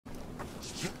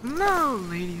No,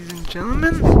 ladies and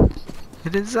gentlemen,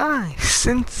 it is I,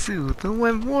 Sensu, the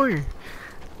Web Warrior.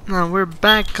 Now we're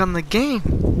back on the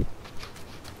game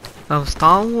of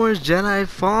Star Wars Jedi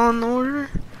Fallen Order.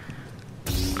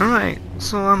 Alright,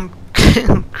 so I'm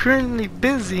currently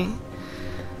busy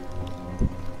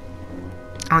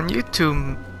on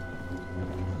YouTube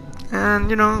and,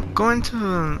 you know, going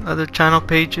to other channel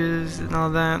pages and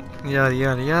all that, yada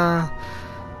yada yada.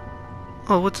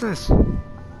 Oh, what's this?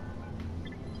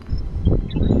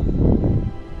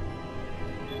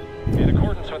 In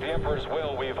accordance with the Emperor's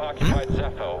will, we've occupied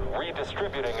Zepho,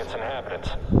 redistributing its inhabitants.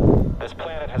 This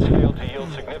planet has failed to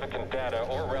yield significant data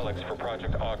or relics for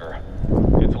Project Augur.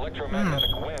 Its electromagnetic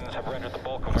winds have rendered the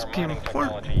bulk of our mining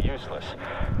technology useless.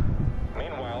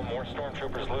 Meanwhile, more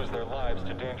stormtroopers lose their lives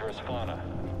to dangerous fauna.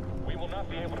 We will not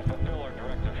be able to fulfill our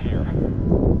directive here.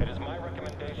 It is my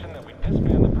recommendation that we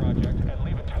disband the project and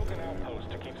leave a token outpost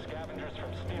to keep scavengers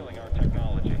from stealing our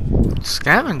technology.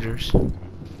 Scavengers?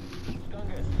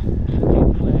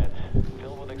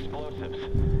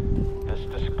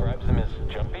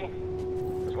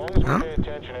 Pay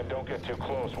attention and don't get too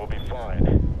close, we'll be fine.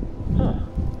 Huh.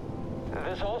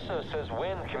 This also says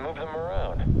wind can move them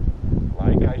around.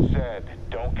 Like I said,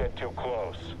 don't get too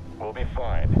close. We'll be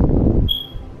fine.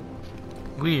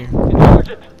 Weird.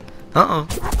 Uh-oh.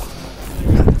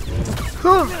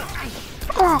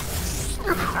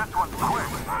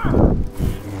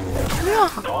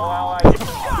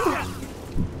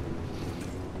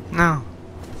 No.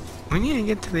 We need to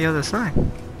get to the other side.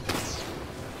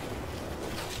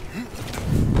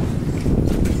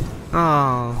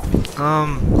 Oh,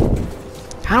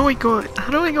 how do we go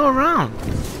around?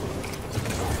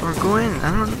 Or go in?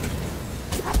 I don't.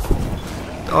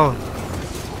 Oh.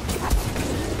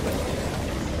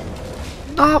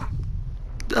 Oh.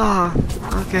 Oh.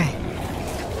 Okay.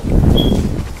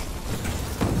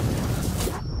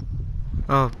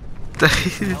 Oh.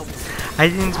 I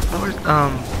didn't force.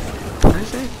 What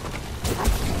is it?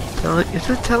 Is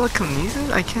it telekinesis?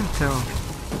 I can't tell.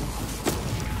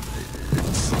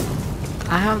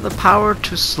 I have the power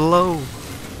to slow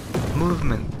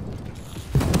movement.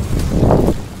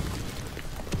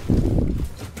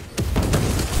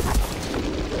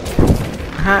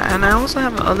 And I also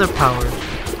have other power.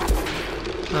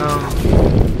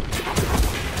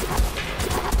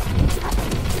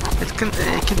 It can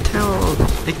tell.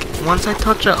 Once I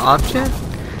touch an object,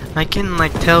 I can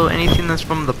like tell anything that's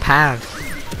from the past.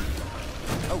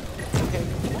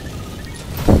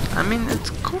 I mean, it's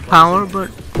cool power, but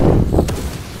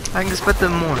I expected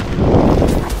more.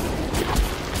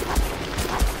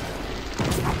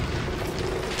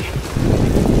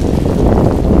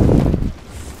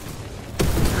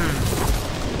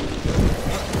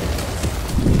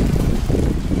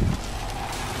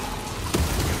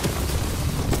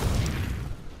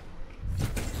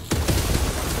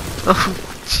 Oh,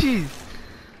 jeez.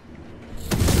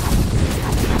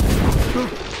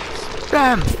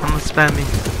 Spam! I'm gonna spam me.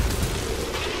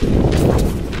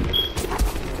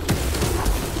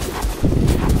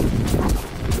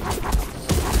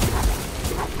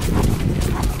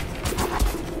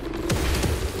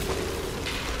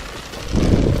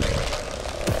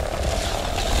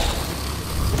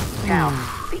 Now,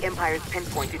 the Empire's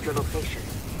pinpointed your location.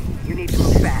 You need to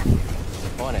move fast.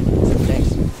 On it.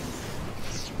 Thanks.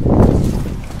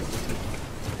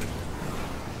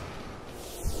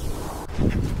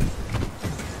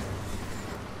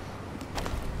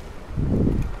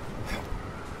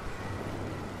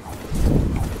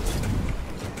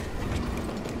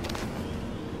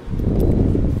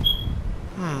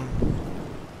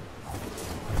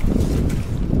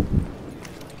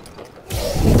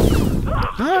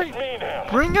 Alright,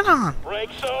 bring it on.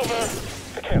 Break's over.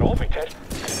 It can't all be tested.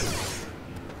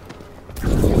 I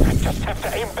just have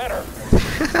to aim better.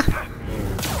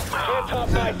 Can't top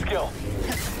my skill.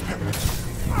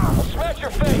 I'll smash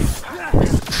your face.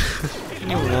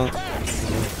 You won't.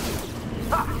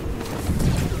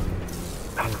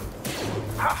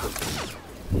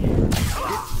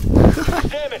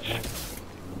 Damage.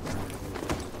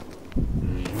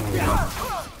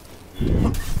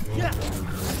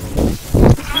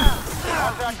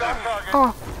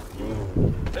 Oh.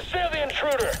 Assail the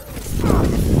intruder.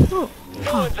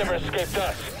 No one's ever escaped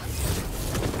us.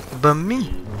 But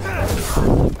me.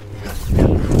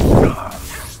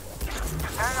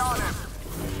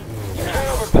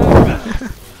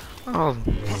 Oh.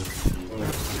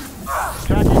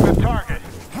 Tracking the target.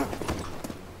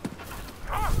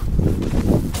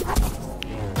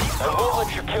 I won't let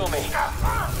you kill me.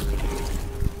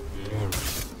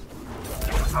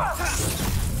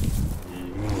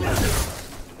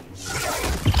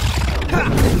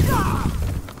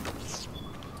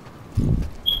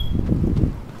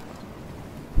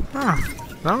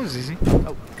 That was easy.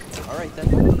 Oh, alright then.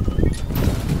 Did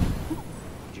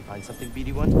you find something,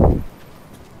 BD1?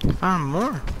 Found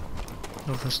more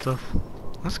of the stuff.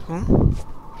 That's cool.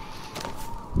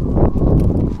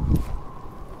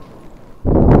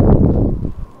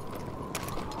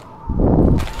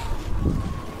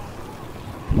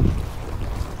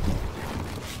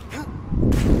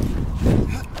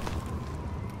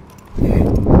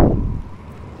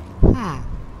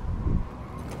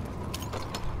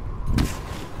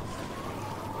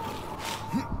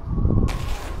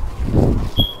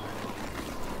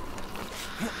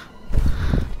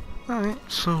 Alright,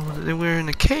 so we're in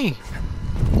a cave.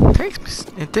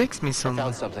 It takes me I somewhere.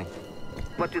 found something.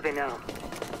 What do they know?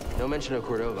 No mention of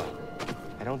Cordova.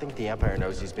 I don't think the Empire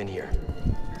knows he's been here.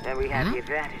 Then we have the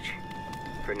advantage.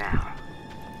 For now.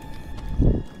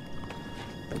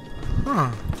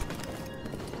 Huh.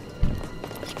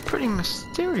 It's pretty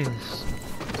mysterious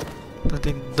that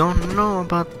they don't know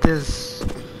about this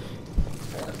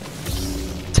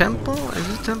temple. Is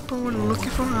this temple we're looking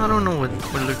for? I don't know what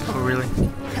we're looking for really.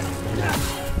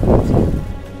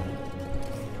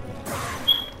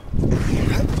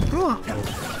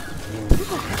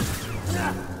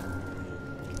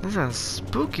 This is a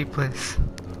spooky place.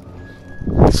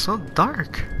 It's so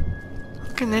dark.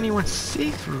 How can anyone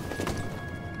see through?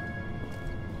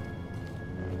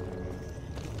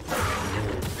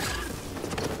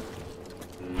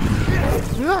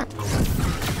 Yeah.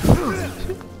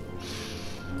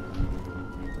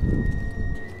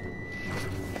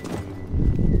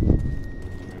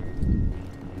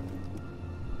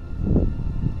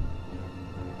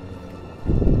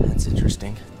 That's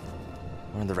interesting.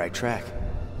 We're on the right track.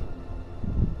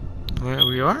 Where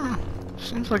we are?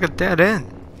 Seems like a dead end.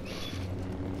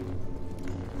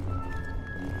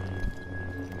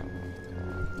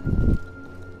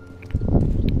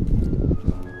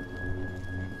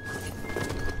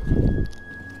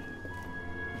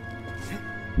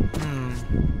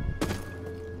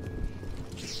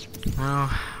 Well,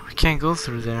 we can't go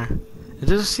through there. It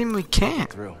doesn't seem we can.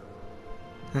 Through.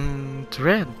 And it's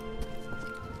red.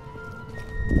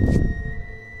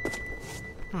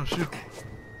 Oh shoot.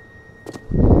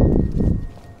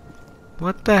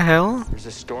 What the hell? There's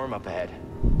a storm up ahead.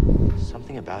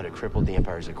 Something about it crippled the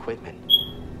Empire's equipment.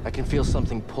 I can feel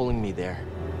something pulling me there,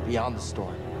 beyond the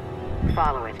storm.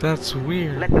 Follow it. That's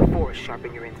weird. Let the Force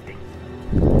sharpen your instincts.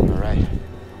 Alright.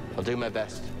 I'll do my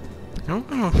best. I don't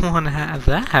want to have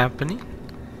that happening.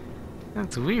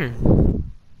 That's weird.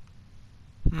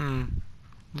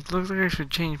 It looks like I should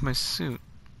change my suit.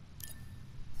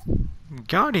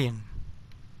 Guardian.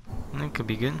 That could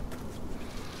be good.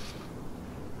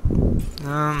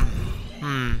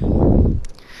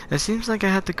 It seems like I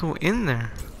had to go in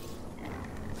there.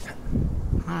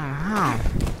 I don't know how.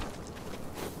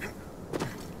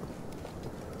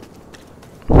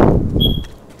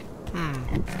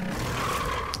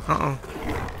 Uh-oh.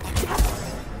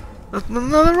 That's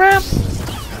another ramp!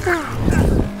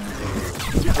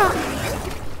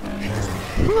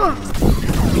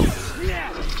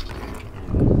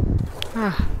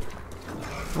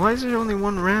 Why is there only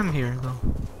one ram here, though?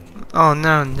 Oh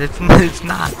no, it's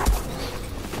not.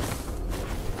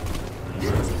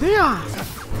 Yeah.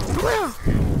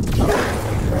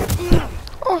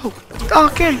 Oh,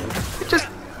 okay. It just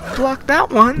blocked that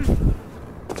one.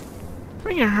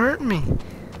 Freaking hurt me.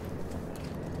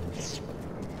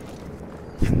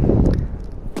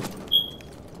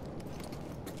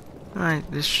 Alright,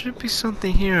 there should be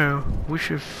something here we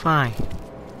should find.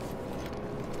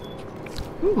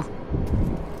 Ooh.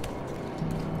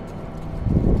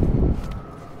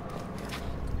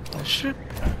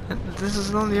 This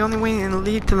is the only way to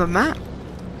lead to the map.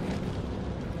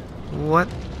 What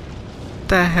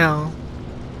the hell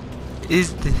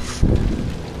is this?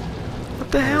 What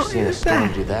the hell I've seen a is storm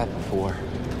that? do that before.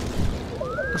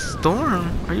 A storm?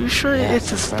 Are you sure Yeah,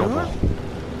 it's a storm? incredible.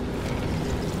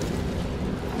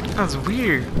 That's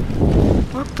weird.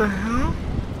 What the hell?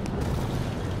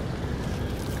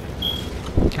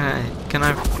 Can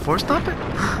I force stop it?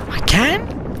 I can?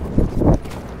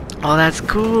 Oh, that's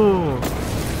cool.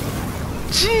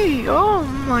 Gee, oh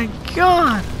my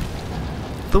god.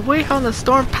 The way how the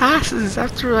storm passes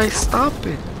after I stop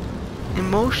it in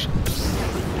motion.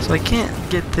 So I can't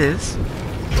get this.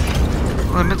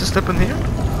 Oh, I meant to step in here?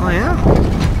 Oh, I am.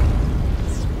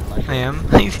 I am.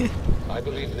 I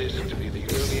believe this to be the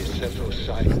earliest central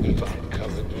site we've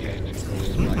uncovered yet.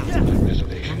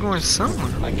 I'm going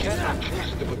somewhere. I cannot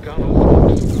trace the Pagano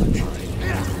fault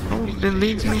bloodline. Oh, it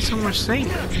leads me somewhere safe.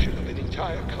 Destruction of an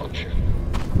entire culture.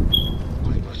 I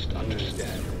must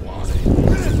understand why.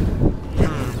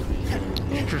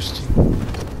 Interesting.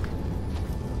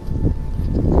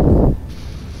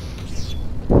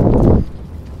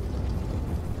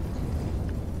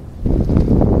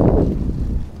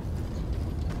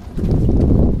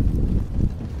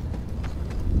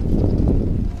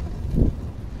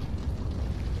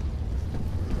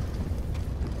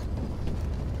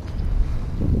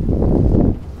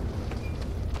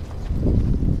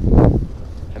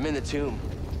 tomb.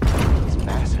 It's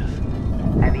massive.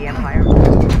 And the Empire?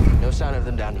 No sign of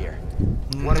them down here.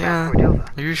 What Yeah. about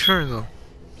Cordova? Are you sure though?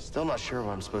 Still not sure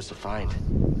what I'm supposed to find.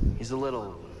 He's a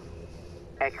little...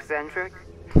 Eccentric?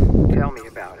 Tell me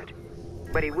about it.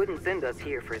 But he wouldn't send us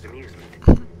here for his amusement.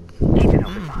 Keep an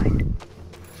open mind.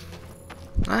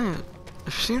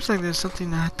 It seems like there's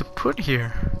something I have to put here.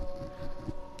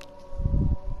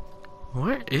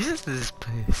 Where is this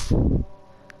place?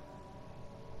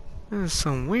 This is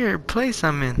some weird place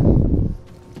I'm in.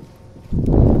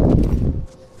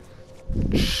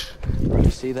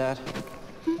 You see that?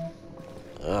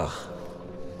 Ugh.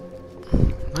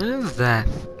 What is that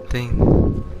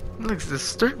thing? It looks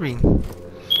disturbing.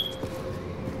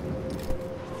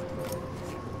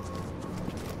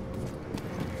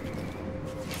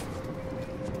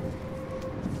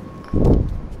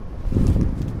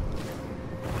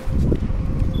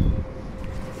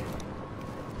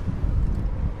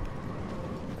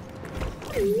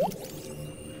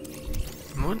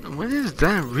 What is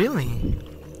that really?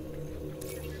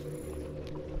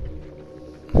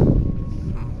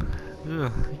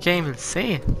 Ugh, I can't even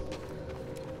say it.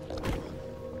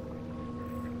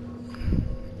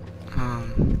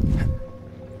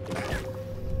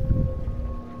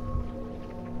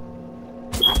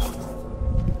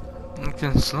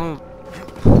 Okay, slow.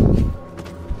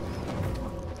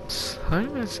 How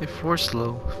do I say force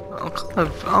slow?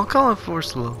 I'll call it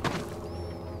force slow.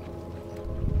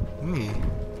 Me.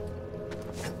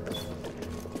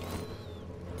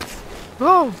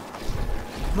 Whoa!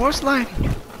 More sliding!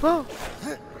 Whoa!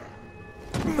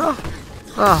 Oh!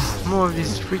 Ah, more of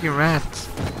these freaking rats.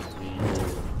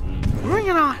 Bring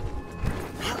it on!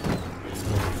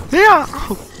 Yeah!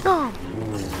 Oh! No!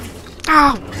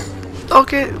 Ow!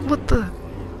 Okay, what the?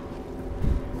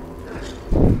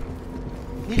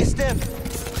 Need a stem.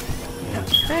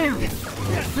 Damn!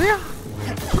 Yeah!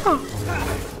 Oh!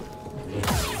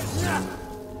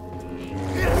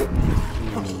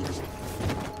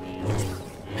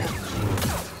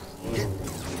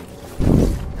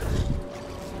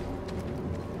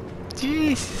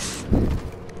 Jesus!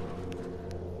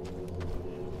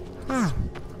 Huh.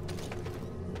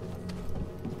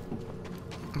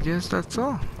 I guess that's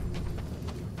all.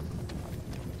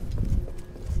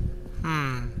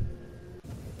 I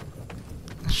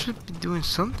should be doing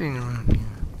something around here.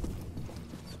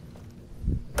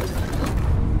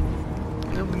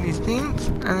 Open these things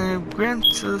and it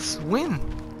grants us win.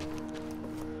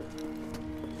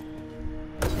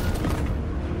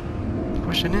 The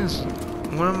question is,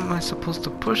 what am I supposed to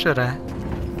push it at?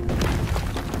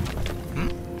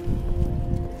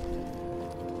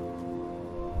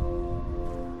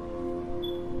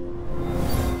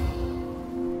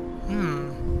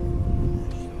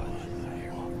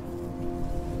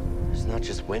 It's not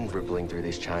just wind rippling through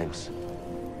these chimes.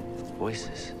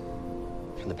 Voices.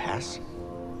 From the past?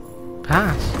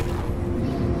 Pass?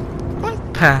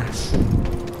 What pass?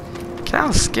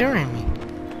 Cal's scaring me.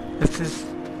 This is...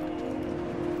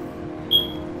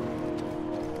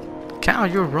 Cal,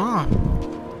 you're wrong.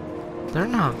 They're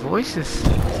not voices.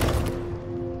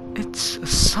 It's a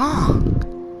song.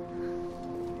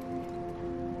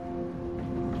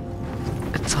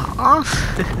 It's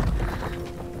awesome.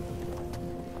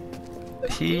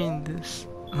 Hearing this,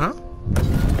 huh?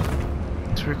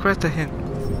 To request a hint.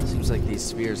 Seems like these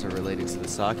spheres are related to the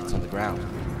sockets on the ground.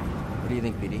 What do you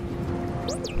think, BD?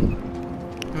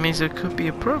 It means there could be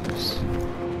a purpose.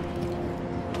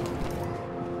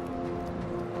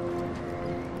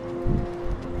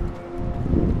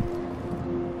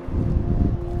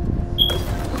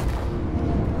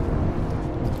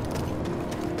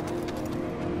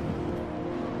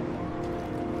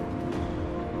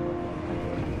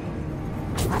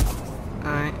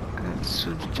 I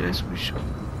suggest we should.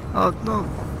 Oh no!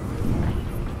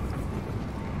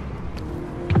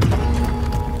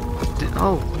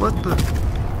 Oh, what the?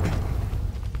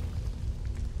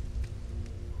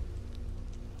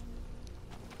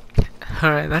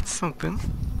 Alright, that's something.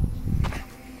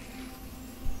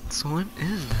 So what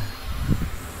is that?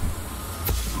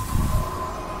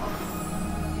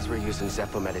 These were used in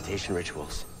Zeppo meditation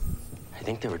rituals. I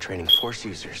think they were training Force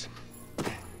users.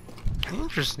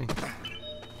 Interesting.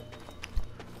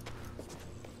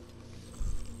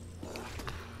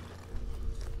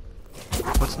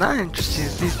 What's not interesting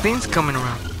is these things coming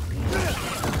around.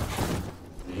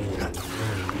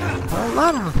 A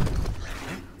lot of them.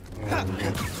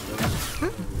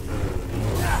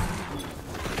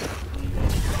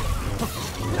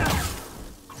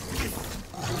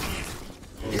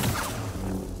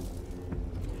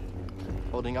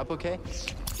 Holding up okay?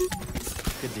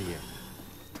 Good to hear.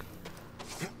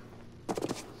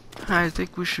 I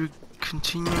think we should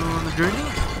continue on the journey.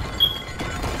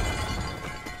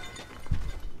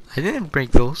 I didn't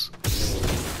break those.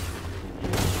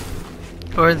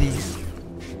 Or these.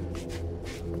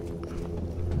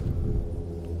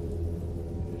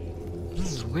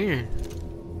 This is weird.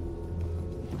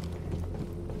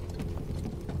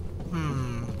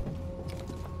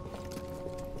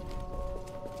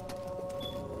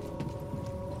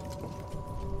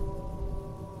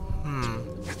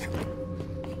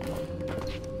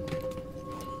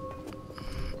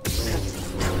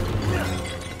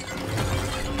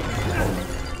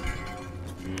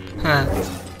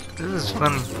 This is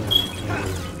funny.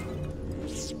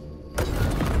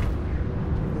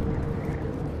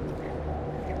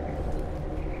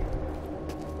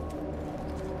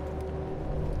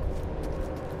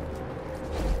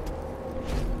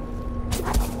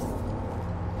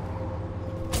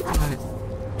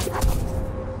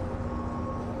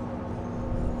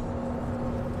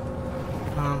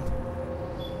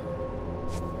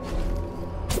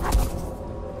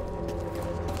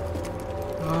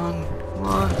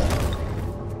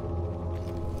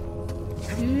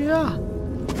 Yeah,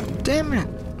 damn it.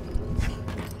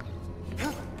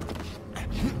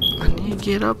 I need to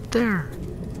get up there.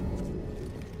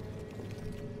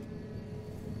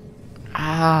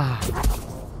 Ah.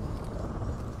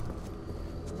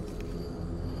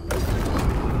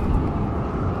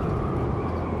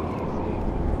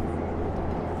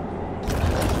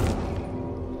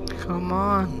 Come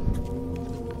on.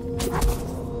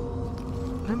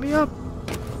 Let me up.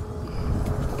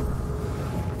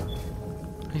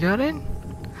 You got in?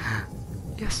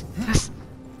 Yes, yes.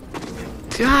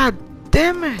 God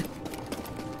damn it.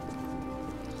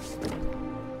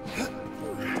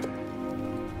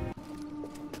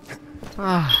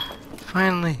 Ah,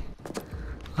 finally.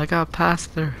 I got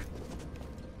past there.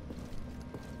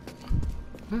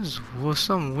 This was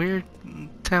some weird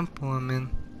temple I'm in.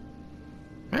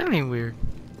 Really weird.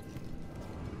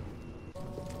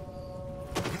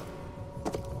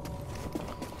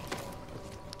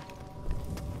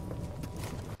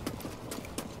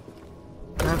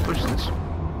 Can I push this?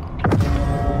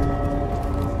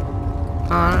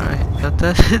 Alright,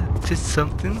 that did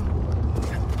something.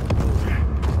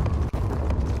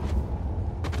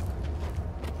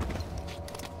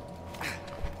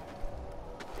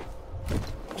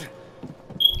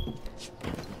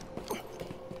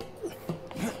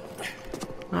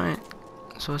 Alright,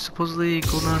 so I supposedly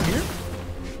go down here?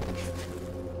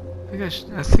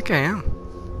 I think I am.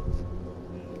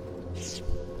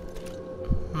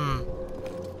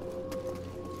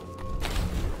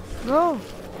 No!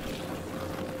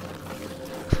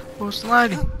 We're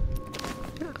sliding.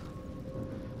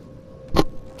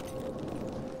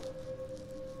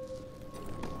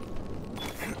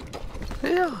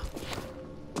 Yeah.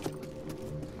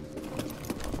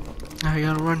 I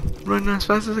gotta run as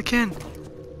fast as I can.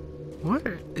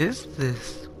 Where is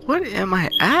this? What am I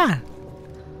at?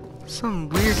 Some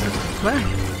weird place.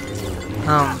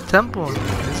 Temple.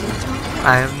 Is it a temple?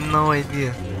 I have no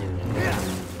idea.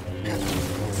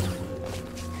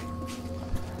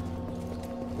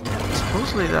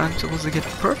 Supposedly I'm supposed to get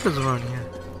purpose around here.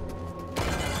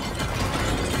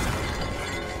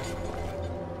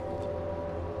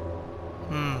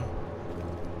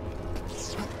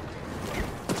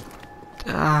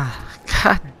 Ah,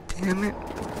 god damn it.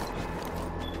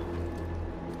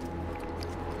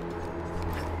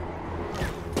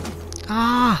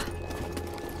 Ah!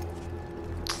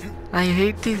 I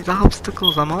hate these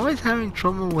obstacles. I'm always having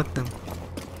trouble with them.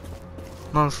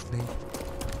 Mostly.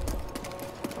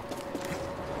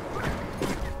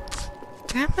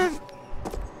 Damn it!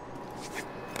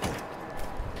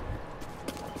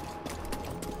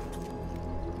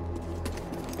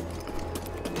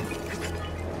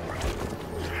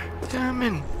 Damn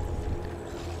it!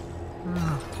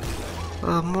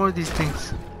 More of these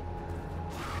things.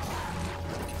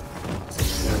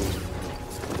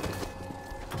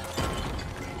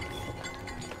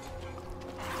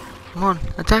 Come on,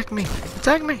 attack me!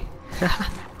 Attack me!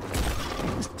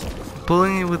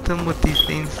 Bullying me with them with these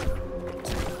things.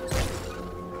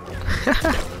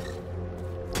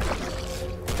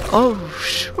 Oh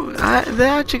shoot! They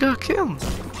actually got killed.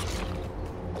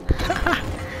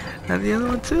 And the other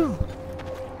one too.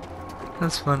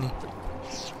 That's funny.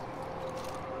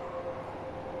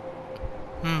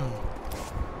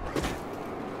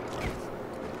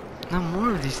 Now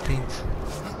more of these things.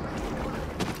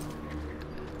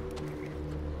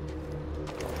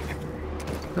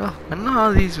 Oh, I know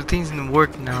how these things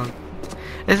work now.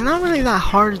 It's not really that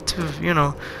hard to, you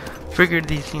know, figure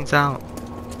these things out.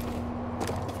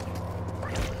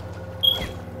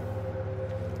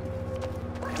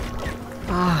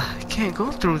 can't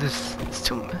go through this. It's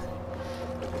too.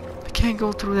 I can't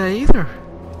go through that either.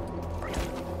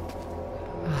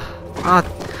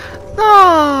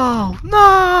 No!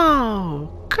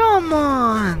 No! Come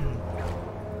on!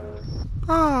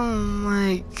 Oh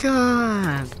my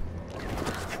god!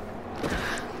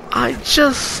 I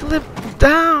just slipped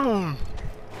down!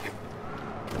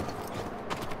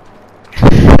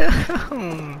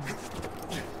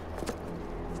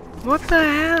 What the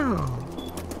hell?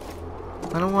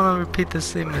 I don't want to repeat the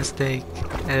same mistake.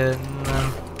 And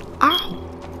ow!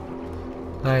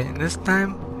 Alright, this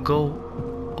time go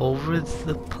over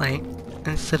the plank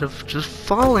instead of just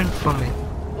falling from it.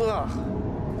 Ugh.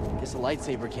 Guess a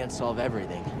lightsaber can't solve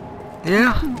everything.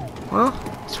 Yeah. Well,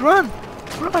 let's run!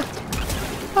 Run!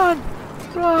 Run!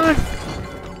 Run!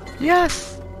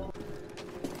 Yes!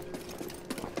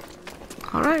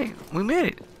 Alright, we made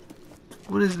it.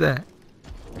 What is that?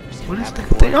 What is that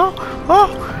thing? Oh!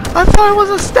 Oh! I thought it was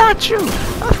a statue!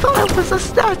 I thought it was a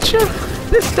statue!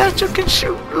 This statue can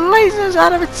shoot lasers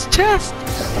out of its chest!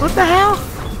 What the hell?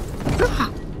 Ah.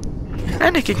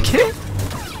 And it can kick?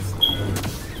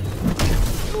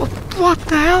 What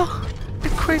the hell?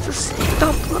 It creates a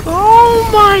stump. Oh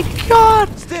my god!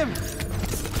 Stim!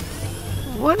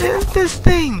 What is this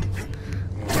thing?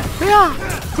 Yeah!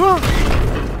 Whoa.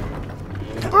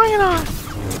 Bring it on!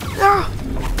 Yeah!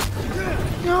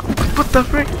 Yeah! What the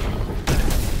frick?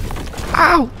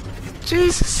 Ow!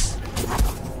 Jesus!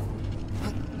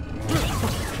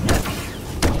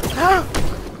 Ow!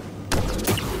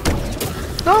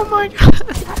 Oh my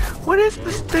god! What is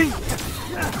this thing?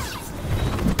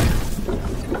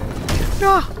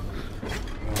 Yeah!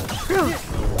 Yeah!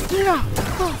 Yeah!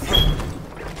 Oh!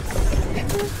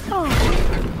 Oh!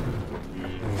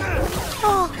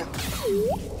 Oh!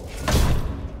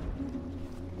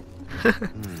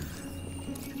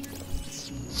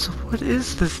 So what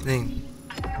is this thing?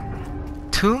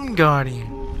 Tomb Guardian.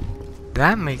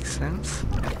 That makes sense.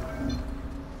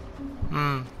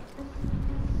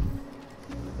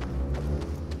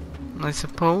 I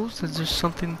suppose that there's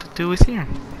something to do with here.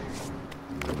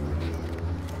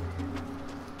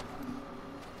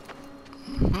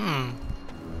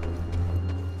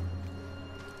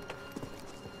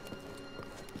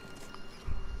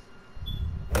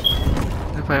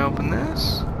 If I open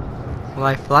this, will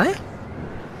I fly?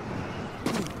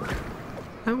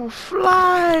 I will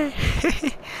fly!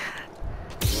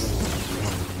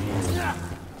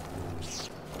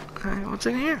 Alright, what's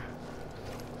in here?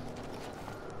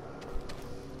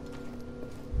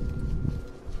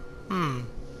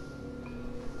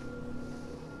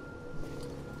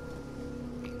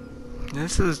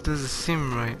 This doesn't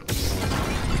seem right.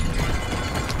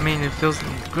 I mean, it feels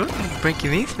good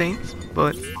breaking these things,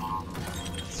 but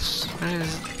I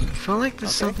feel like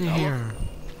there's something here.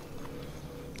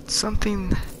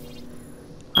 Something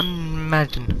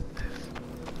unimaginative.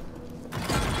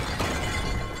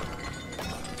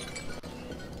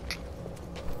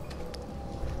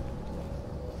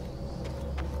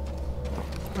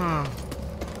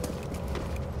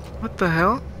 What the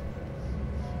hell?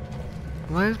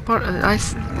 Why is part of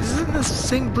isn't this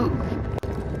same boot?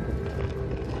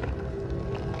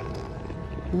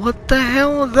 What the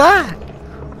hell was that?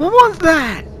 What was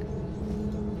that?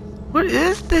 What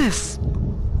is this?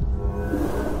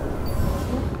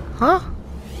 Huh?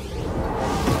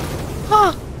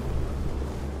 Huh?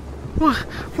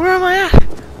 Where am I at?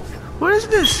 What is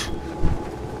this?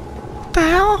 What the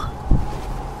hell?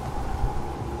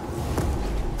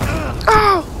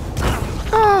 Oh!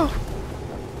 Oh!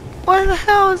 Why the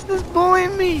hell is this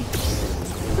bullying me?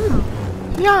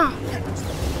 Yeah!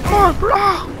 Come on,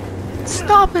 bro!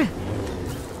 Stop it!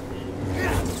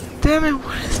 Damn it,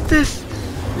 what is this?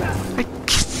 I can't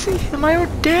see. Am I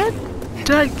dead?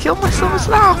 Did I kill myself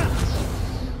now?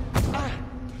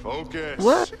 Focus.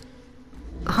 What?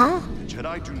 Huh? The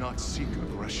Jedi do not seek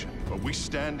aggression, but we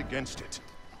stand against it.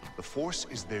 The Force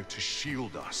is there to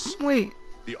shield us. Wait.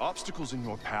 The obstacles in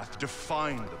your path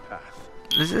define the path.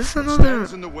 Is this What another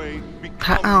stands in the way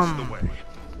becomes the way.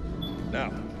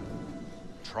 Now,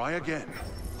 try again.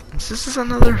 Is this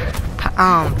another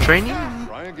training?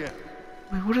 Try again.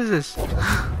 Wait, what is this?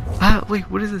 Wait,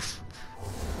 what is this?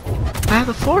 I have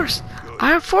the Force.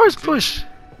 I have Force push.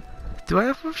 Do I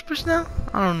have Force push now?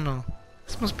 I don't know.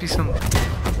 This must be some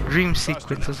dream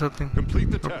sequence or something.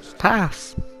 Complete the Or test.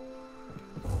 pass.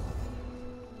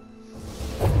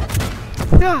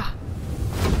 Yeah.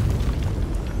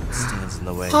 Stands in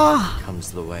the way, Ah.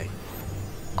 comes the way.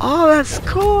 Oh, that's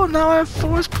cool. Now I have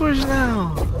Force push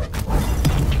now.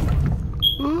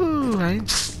 Ooh, I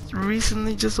just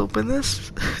recently just opened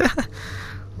this.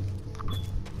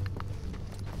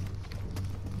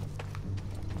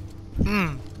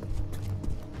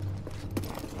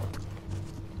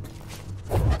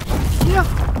 Yeah.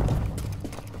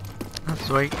 That's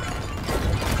right.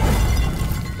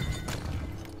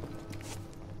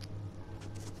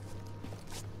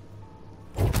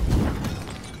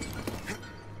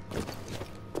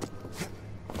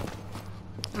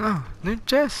 Oh, new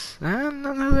chest and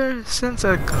another sense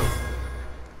echo.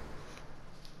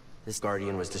 This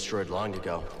Guardian was destroyed long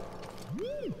ago.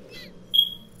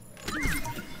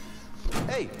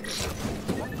 Hey!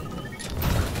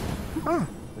 Oh,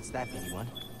 What's that, BD1?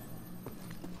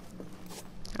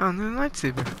 oh, new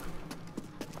lightsaber.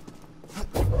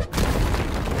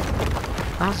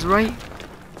 I was right.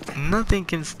 Nothing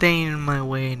can stand in my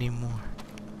way anymore.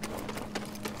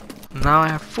 Now I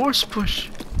have force push.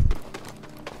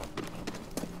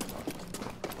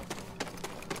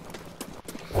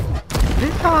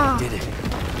 Yeah. Did it.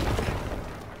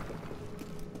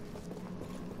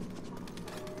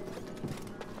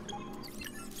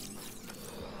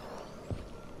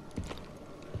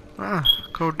 Ah,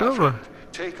 Cordova.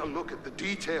 Take a look at the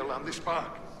detail on this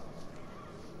mark.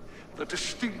 The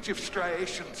distinctive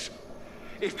striations.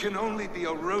 It can only be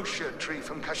a Rosha tree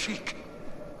from Kashyyyk.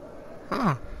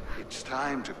 Huh. It's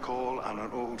time to call on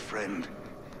an old friend.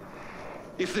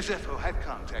 If the Zepho had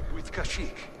contact with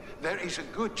Kashyyyk, there is a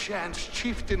good chance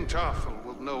Chieftain Tarful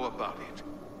will know about it.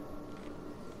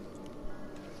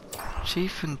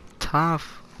 Chief and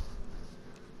Tough.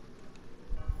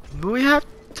 Do we have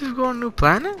to go on a new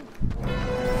planet?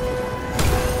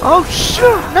 Oh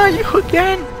shoot! Not you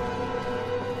again!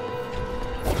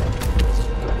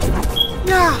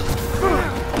 Yeah! Oh!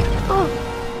 Oh!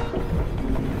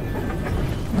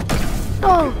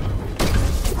 Oh!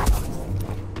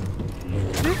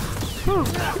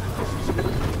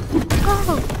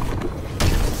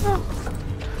 Oh!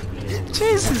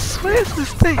 Jesus, what is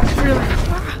this thing? Really?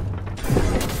 Ah.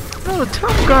 No,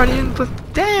 tough Guardian, but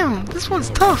damn, this one's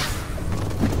tough.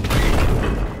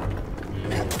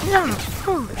 Yeah.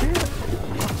 Oh, yeah.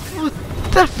 Oh,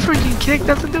 that freaking kick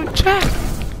doesn't do jack.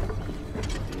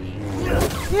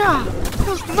 Yeah, that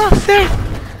was nothing.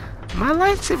 My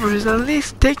lightsaber is at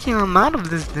least taking him out of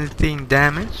this thing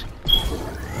damage.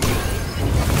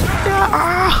 Yeah.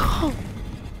 Oh.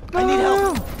 No, I need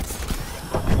help.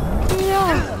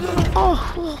 Yeah.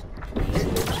 Oh.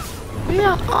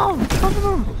 Yeah. Oh.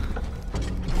 No.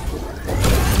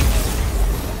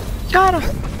 Got him.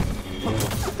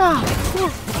 Ah.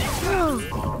 Oh.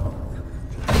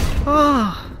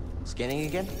 Oh. Scanning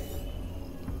again?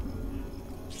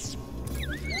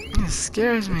 It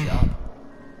scares me. Job.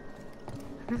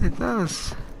 It really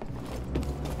does.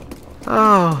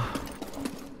 Oh.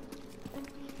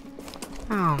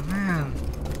 Oh man.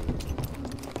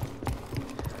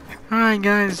 Alright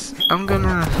guys, I'm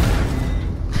gonna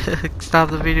stop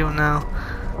the video now.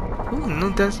 Ooh,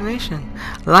 new destination.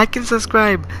 Like and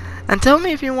subscribe. And tell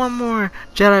me if you want more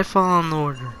Jedi Fallen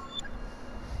Order.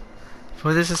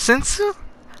 For this is Sensu.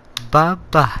 Bye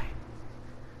bye.